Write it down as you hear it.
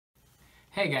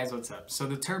Hey guys, what's up? So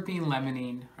the terpene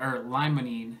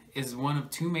limonene is one of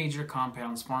two major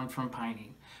compounds formed from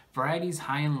pinene. Varieties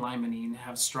high in limonene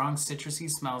have strong citrusy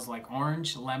smells like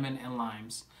orange, lemon, and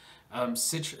limes.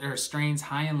 Strains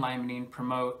high in limonene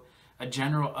promote a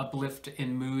general uplift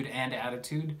in mood and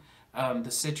attitude. The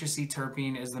citrusy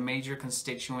terpene is the major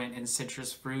constituent in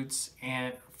citrus fruits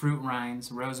and fruit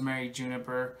rinds, rosemary,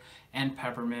 juniper, and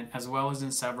peppermint, as well as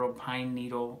in several pine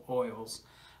needle oils.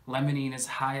 Limonene is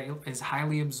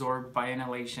highly absorbed by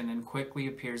inhalation and quickly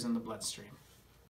appears in the bloodstream.